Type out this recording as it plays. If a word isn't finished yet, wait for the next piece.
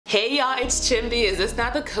Hey y'all, it's Chimby. Is this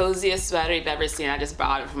not the coziest sweater you've ever seen? I just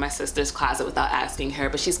brought it from my sister's closet without asking her,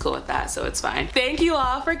 but she's cool with that, so it's fine. Thank you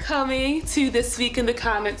all for coming to This Week in the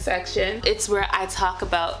Comments section. It's where I talk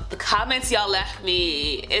about the comments y'all left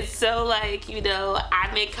me. It's so like, you know,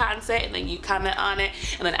 I make content and then you comment on it,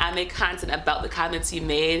 and then I make content about the comments you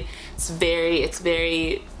made. It's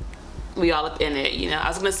very, we all up in it, you know. I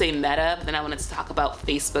was gonna say meta, but then I wanted to talk about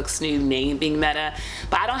Facebook's new name being meta,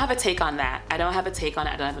 but I don't have a take on that. I don't have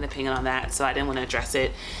an opinion on that, so I didn't want to address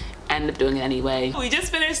it. I ended up doing it anyway. We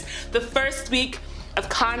just finished the first week of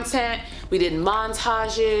content. We did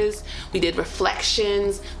montages, we did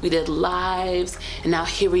reflections, we did lives, and now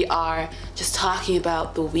here we are just talking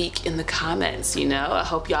about the week in the comments, you know. I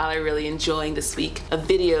hope y'all are really enjoying this week of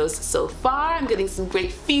videos so far. I'm getting some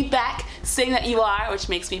great feedback saying that you are, which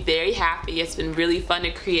makes me very happy. It's been really fun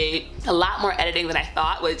to create. A lot more editing than I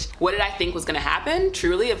thought, which what did I think was gonna happen?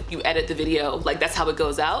 Truly, if you edit the video, like that's how it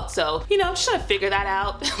goes out. So, you know, I'm just trying to figure that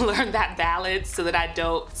out, learn that balance so that I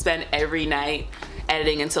don't spend every night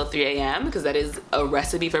editing until 3 a.m. because that is a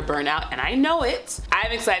recipe for burnout and I know it.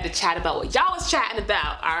 I'm excited to chat about what y'all was chatting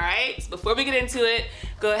about, all right? So before we get into it,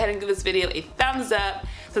 go ahead and give this video a thumbs up,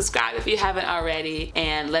 subscribe if you haven't already,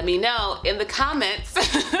 and let me know in the comments,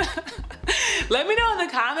 let me know in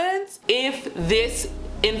the comments if this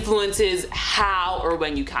influences how or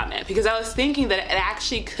when you comment, because I was thinking that it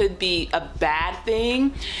actually could be a bad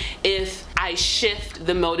thing if I shift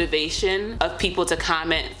the motivation of people to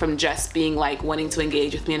comment from just being like wanting to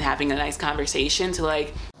engage with me and having a nice conversation to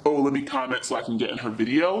like, oh, let me comment so I can get in her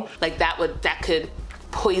video. Like that could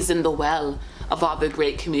poison the well of all the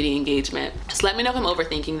great community engagement. So let me know if I'm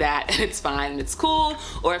overthinking that and it's fine and it's cool,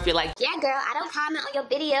 or if you're like, yeah girl, I don't comment on your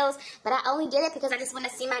videos, but I only did it because I just want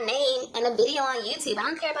to see my name in a video on YouTube. I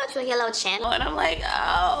don't care about you and your little channel. and I'm like,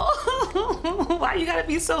 oh, why you gotta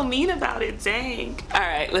be so mean about it, dang. All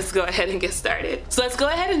right, let's go ahead and get started. So let's go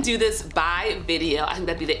ahead and do this by video. I think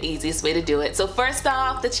that'd be the easiest way to do it. So first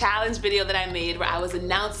off, the challenge video that I made where I was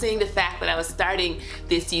announcing the fact that I was starting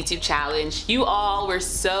this YouTube challenge. You all were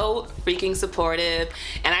so freaking supportive,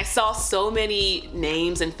 and I saw so many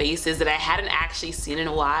names and faces that I hadn't actually seen in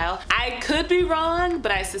a while. I could be wrong,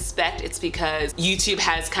 but I suspect it's because YouTube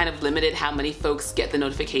has kind of limited how many folks get the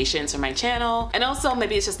notifications from my channel, and also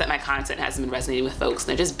maybe it's just that my content hasn't been resonating with folks and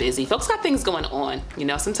they're just busy. Folks got things going on, you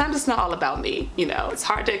know. Sometimes it's not all about me, you know. It's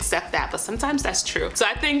hard to accept that, but sometimes that's true. So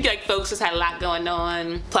I think like folks just had a lot going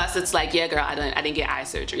on. Plus it's like, yeah girl, I didn't get eye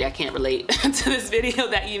surgery. I can't relate to this video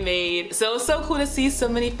that you made. So it's so cool to see so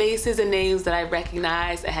many faces and names that I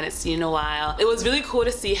recognized I hadn't seen in a while. It was really cool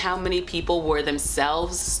to see how many people were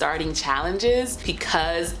themselves starting challenges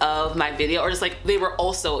because of my video, or just like they were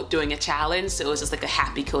also doing a challenge, so it was just like a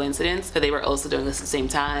happy coincidence that they were also doing this at the same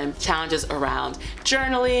time. Challenges around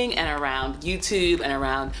journaling and around YouTube and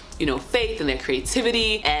around, you know, faith and their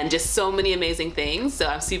creativity and just so many amazing things. So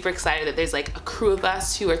I'm super excited that there's like a crew of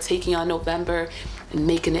us who are taking on November and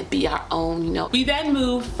making it be our own, you know. We then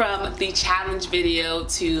moved from the challenge video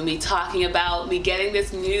to me talking about me getting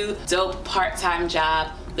this new dope part-time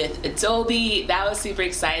job with Adobe. That was super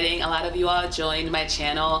exciting. A lot of you all joined my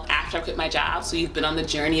channel after I quit my job, so you've been on the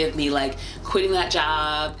journey of me like quitting that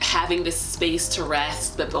job, having this space to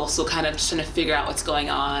rest, but also kind of trying to figure out what's going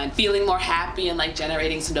on, feeling more happy and like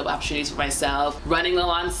generating some dope opportunities for myself, running low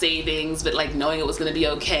on savings, but like knowing it was gonna be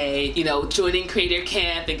okay, you know, joining creator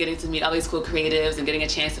camp and getting to meet all these cool creatives and getting a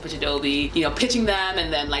chance to pitch Adobe, you know, pitching them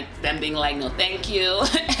and then like them being like, no thank you,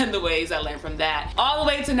 and the ways I learned from that. All the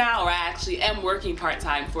way to now where I actually am working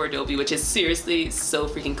part-time for Adobe, which is seriously so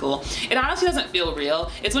freaking cool. It honestly doesn't feel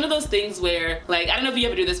real. It's one of those things where, like, I don't know if you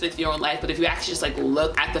ever do this with your own life, but if you actually just like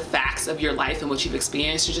look at the facts of your life and what you've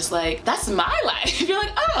experienced, you're just like, that's my life. You're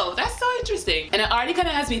like, oh, that's so interesting. And it already kind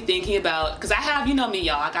of has me thinking about, because I have, you know me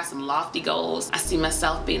y'all, I got some lofty goals. I see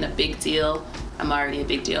myself being a big deal. I'm already a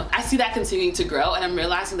big deal. I see that continuing to grow, and I'm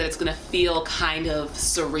realizing that it's gonna feel kind of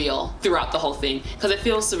surreal throughout the whole thing, because it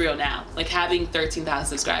feels surreal now. Like having 13,000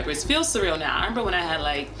 subscribers feels surreal now. I remember when I had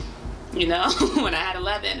like, you know, when I had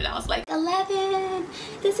 11 and I was like, 11,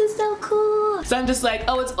 this is so cool. So I'm just like,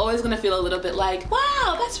 oh, it's always gonna feel a little bit like,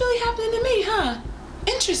 wow, that's really happening to me, huh?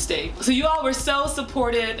 Interesting. So you all were so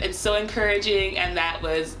supportive and so encouraging, and that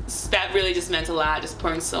really just meant a lot, just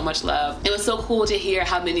pouring so much love. It was so cool to hear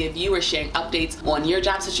how many of you were sharing updates on your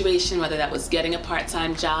job situation, whether that was getting a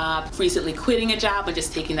part-time job, recently quitting a job, and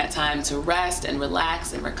just taking that time to rest and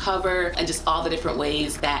relax and recover, and just all the different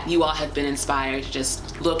ways that you all have been inspired to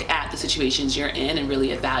just look at the situations you're in and really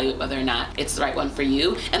evaluate whether or not it's the right one for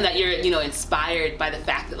you, and that you're, you know, inspired by the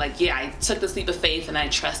fact that like, yeah, I took this leap of faith and I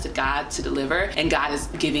trusted God to deliver, and God God is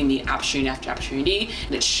giving me opportunity after opportunity,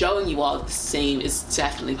 and it's showing you all the same is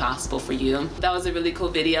definitely possible for you. That was a really cool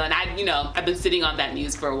video, and I've been sitting on that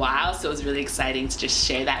news for a while, so it was really exciting to just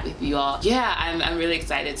share that with you all. Yeah, I'm really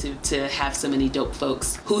excited to have so many dope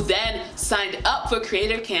folks who then signed up for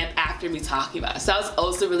Creator Camp after me talking about it. So that was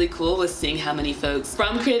also really cool, was seeing how many folks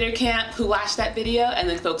from Creator Camp who watched that video, and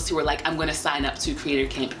then folks who were like, I'm gonna sign up to Creator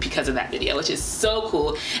Camp because of that video, which is so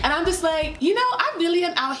cool. And I'm just like, I really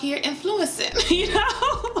am out here influencing,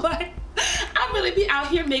 like, I really be out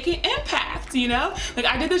here making impact, Like,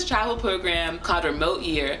 I did this travel program called Remote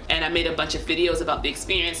Year, and I made a bunch of videos about the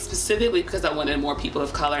experience specifically because I wanted more people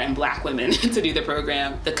of color and Black women to do the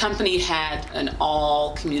program. The company had an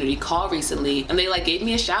all community call recently, and they like gave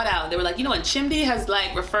me a shout out. They were like, and Chimdi has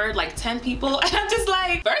like referred like 10 people, and I'm just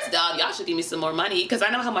like, first off, y'all should give me some more money because I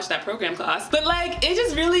know how much that program costs. But like, it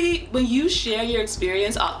just really, when you share your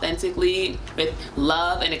experience authentically with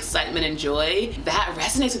love and excitement and joy, that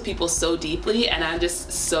resonates with people so deeply, and I'm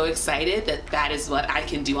just so excited that that is what I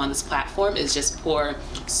can do on this platform, is just pour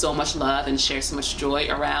so much love and share so much joy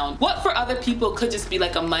around what for other people could just be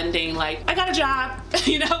like a mundane, like, I got a job,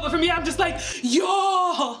 but for me, I'm just like,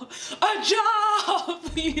 yo, a job,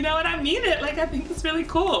 and I mean it. Like, I think it's really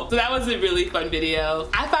cool. So that was a really fun video.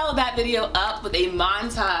 I followed that video up with a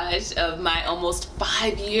montage of my almost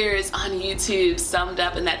 5 years on YouTube summed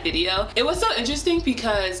up in that video. It was so interesting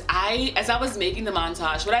because as I was making the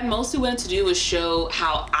montage, what I mostly wanted to do was show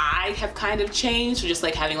how I have kind of changed, just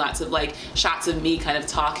like having lots of like shots of me kind of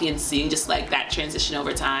talking and seeing just like that transition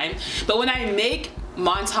over time. But when I make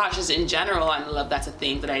montages in general, and I love that's a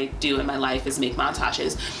thing that I do in my life, is make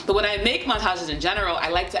montages. But when I make montages in general, I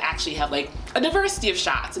like to actually have like a diversity of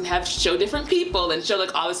shots and show different people and show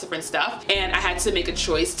like all this different stuff. And I had to make a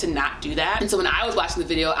choice to not do that. And so when I was watching the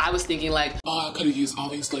video, I was thinking like, oh, I could have used all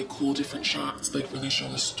these like cool different shots, like really show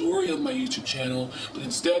the story of my YouTube channel, but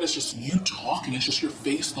instead it's just you talking. It's just your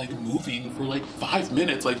face like moving for like 5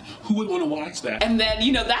 minutes. Like, who would want to watch that? And then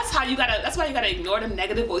that's why you gotta ignore them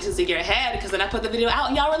negative voices in your head, because then I put the video out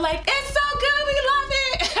and y'all were like, it's so good, we love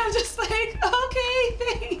it. I'm just like,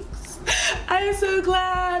 okay, thanks. I am so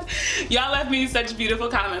glad. Y'all left me such beautiful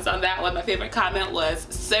comments on that one. My favorite comment was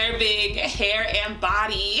serving hair and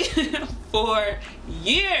body for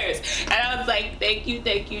years. And I was like, thank you,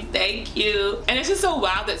 thank you, thank you. And it's just so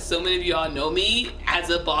wild that so many of y'all know me as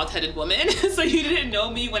a bald-headed woman. So you didn't know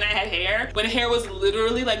me when I had hair, when hair was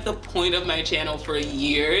literally like the point of my channel for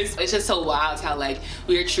years. It's just so wild how like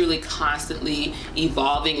we are truly constantly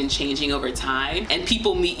evolving and changing over time. And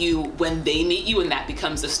people meet you when they meet you, and that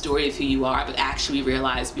becomes the story of who you are. But actually we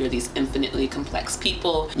realize we are these infinitely complex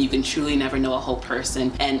people. You can truly never know a whole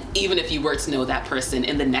person. And even if you were to know that person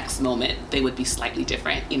in the next moment, they would be slightly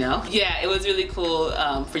different, Yeah, it was really cool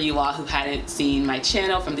for you all who hadn't seen my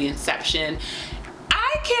channel from the inception.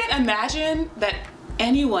 I can't imagine that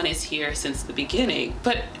anyone is here since the beginning,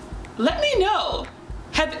 but let me know.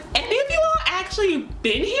 Have any of you all actually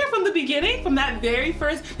been here from the beginning, from that very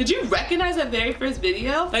first? Did you recognize that very first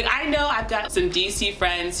video? Like, I know I've got some DC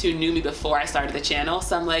friends who knew me before I started the channel,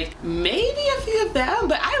 so I'm like, maybe a few of them,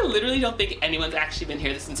 but I literally don't think anyone's actually been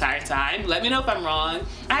here this entire time. Let me know if I'm wrong.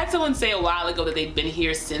 I had someone say a while ago that they'd been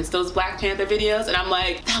here since those Black Panther videos, and I'm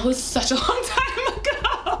like, that was such a long time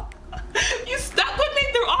ago. You stuck with me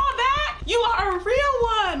through all that? You are a real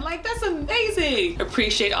one. Like, that's amazing.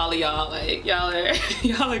 Appreciate all of y'all. Like, y'all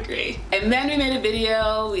are great. And then we made a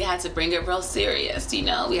video. We had to bring it real serious,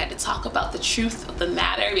 We had to talk about the truth of the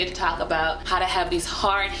matter. We had to talk about how to have these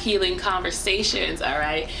hard, healing conversations, all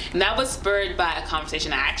right? And that was spurred by a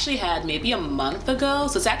conversation I actually had maybe a month ago.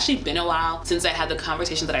 So it's actually been a while since I had the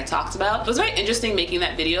conversation that I talked about. It was very interesting making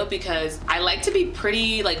that video because I like to be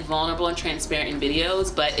pretty like vulnerable and transparent in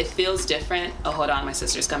videos, but it feels different. Oh, hold on, my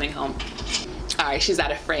sister's coming home. All right, she's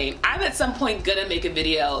out of frame. I'm at some point gonna make a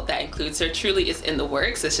video that includes her. Truly, it's in the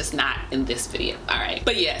works. It's just not in this video, all right?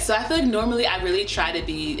 But yeah, so I feel like normally I really try to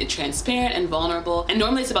be transparent and vulnerable. And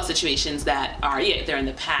normally it's about situations that are, yeah, they're in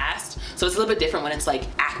the past. So it's a little bit different when it's like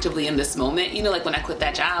actively in this moment. Like when I quit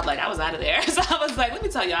that job, like I was out of there. So I was like, let me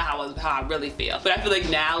tell y'all how I really feel. But I feel like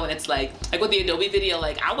now when it's like with the Adobe video,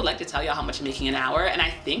 like I would like to tell y'all how much I'm making an hour. And I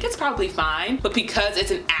think it's probably fine. But because it's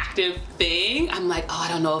an active thing, I'm like, oh, I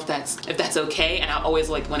don't know if that's okay. And I always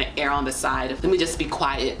like want to err on the side of let me just be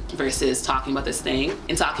quiet versus talking about this thing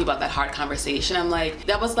and talking about that hard conversation. I'm like,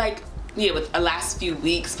 that was like, yeah, with the last few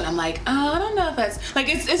weeks, but I'm like, oh, I don't know if that's like,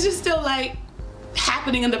 it's just still like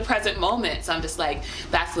happening in the present moment. So I'm just like,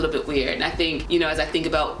 that's a little bit weird. And I think, as I think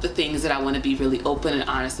about the things that I want to be really open and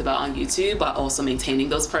honest about on YouTube, but also maintaining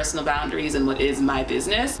those personal boundaries and what is my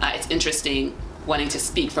business, it's interesting wanting to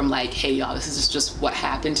speak from like, hey y'all, this is just what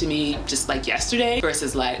happened to me just like yesterday,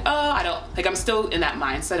 versus like, oh, I'm still in that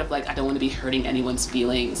mindset of like, I don't want to be hurting anyone's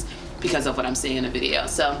feelings because of what I'm saying in a video.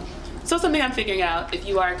 So something I'm figuring out. If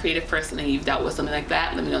you are a creative person and you've dealt with something like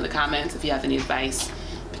that, let me know in the comments if you have any advice,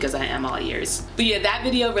 because I am all ears. But yeah, that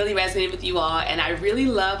video really resonated with you all, and I really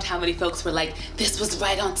loved how many folks were like, this was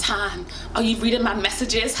right on time. Are you reading my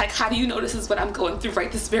messages? Like, how do you know this is what I'm going through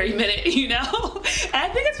right this very minute, you know? And I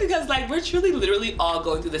think it's because like we're truly literally all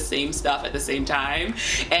going through the same stuff at the same time,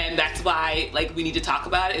 and that's why like we need to talk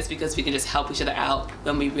about it, is because we can just help each other out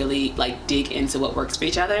when we really like dig into what works for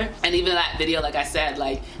each other. And even that video, like I said,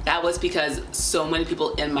 like that was because so many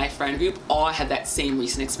people in my friend group all had that same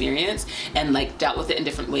recent experience and like dealt with it in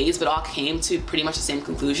different ways, but all came to pretty much the same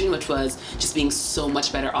conclusion, which was just being so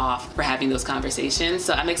much better off for having those conversations.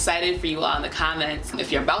 So I'm excited for you all in the comments,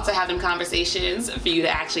 if you're about to have them conversations, for you to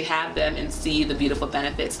actually have them and see the beautiful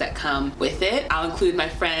benefits that come with it. I'll include my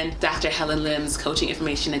friend Dr. Helen Lim's coaching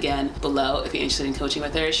information again below if you're interested in coaching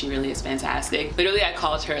with her. She really is fantastic. Literally, I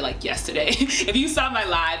called her like yesterday. If you saw my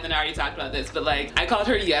live, then I already talked about this, but like I called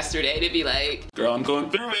her yesterday to be like, girl, I'm going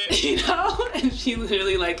through it. You know? And she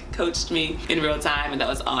literally like coached me in real time, and that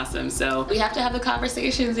was awesome. So we have to have the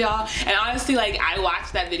conversations, y'all. And honestly, like I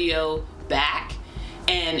watched that video back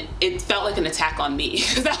and it felt like an attack on me,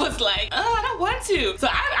 because I was like, oh, I don't want to. So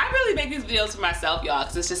I really make these videos for myself, y'all,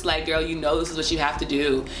 because it's just like, girl, you know this is what you have to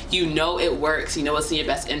do. You know it works. You know what's in your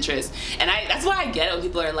best interest. And that's why I get it when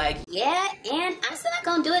people are like, yeah, and I'm still not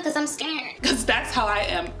gonna do it because I'm scared. Because that's how I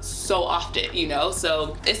am so often, you know?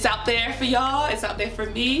 So it's out there for y'all. It's out there for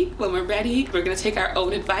me. When we're ready, we're gonna take our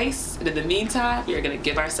own advice. And in the meantime, we are gonna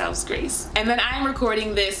give ourselves grace. And then I'm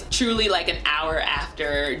recording this truly like an hour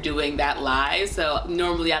after doing that live. So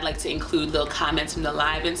normally I'd like to include little comments from the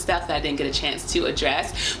live and stuff that I didn't get a chance to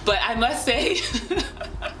address. But I must say,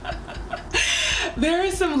 there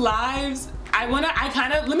are some lives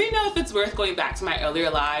let me know if it's worth going back to my earlier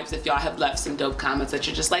lives, if y'all have left some dope comments that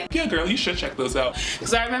you're just like, Yeah, girl, you should check those out.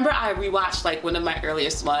 because I remember I rewatched like one of my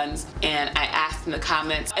earliest ones, and I asked in the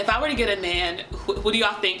comments, if I were to get a man, who do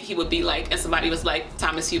y'all think he would be like? And somebody was like,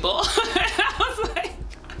 Thomas Hubel. I was like,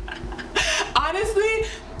 honestly,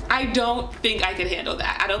 I don't think I could handle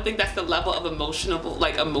that. I don't think that's the level of emotional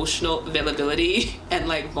availability and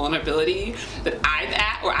like vulnerability that I'm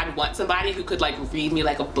at, or I'd want somebody who could like read me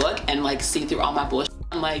like a book and like see through all my bullshit.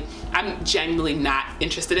 I'm genuinely not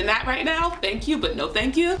interested in that right now. Thank you, but no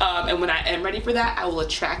thank you. And when I am ready for that, I will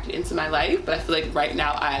attract it into my life. But I feel like right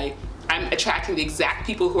now I'm attracting the exact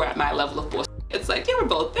people who are at my level of bullshit. It's like, yeah,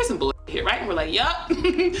 there's some bullshit here, right? And we're like, yup,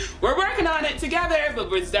 we're working on it together,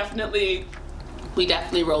 but we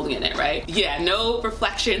definitely rolling in it, right? Yeah, no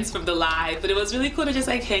reflections from the live, but it was really cool to just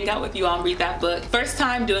like hang out with you all and read that book. First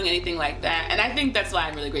time doing anything like that, and I think that's why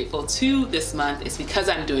I'm really grateful to this month, is because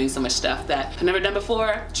I'm doing so much stuff that I've never done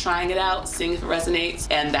before, trying it out, seeing if it resonates,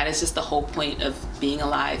 and that is just the whole point of being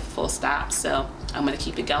alive, full stop. So I'm gonna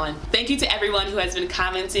keep it going. Thank you to everyone who has been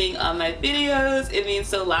commenting on my videos. It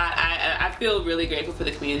means a lot. I feel really grateful for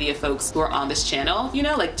the community of folks who are on this channel, you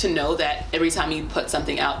know, like to know that every time you put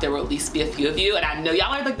something out, there will at least be a few of you. And I know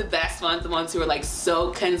y'all are like the best ones, the ones who are like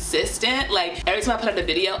so consistent. Like every time I put out a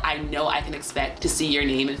video, I know I can expect to see your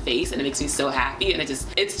name and face, and it makes me so happy. And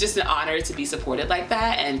it's just an honor to be supported like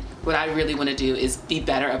that. And what I really want to do is be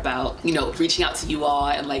better about, you know, reaching out to you all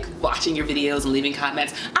and like watching your videos and leaving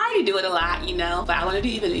comments. I already do it a lot, you know, but I want to do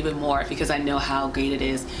even more, because I know how great it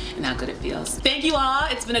is and how good it feels. Thank you all.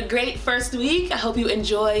 It's been a great first week. I hope you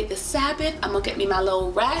enjoy the Sabbath. I'm gonna get me my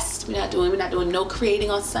little rest. We're not doing no creating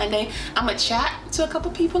on Sunday. I'm gonna chat to a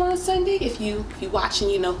couple people on Sunday. If you watching,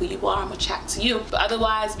 you know who you are. I'm gonna chat to you. But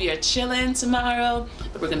otherwise, we are chilling tomorrow,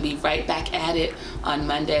 but we're gonna be right back at it on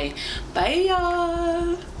Monday. Bye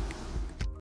y'all.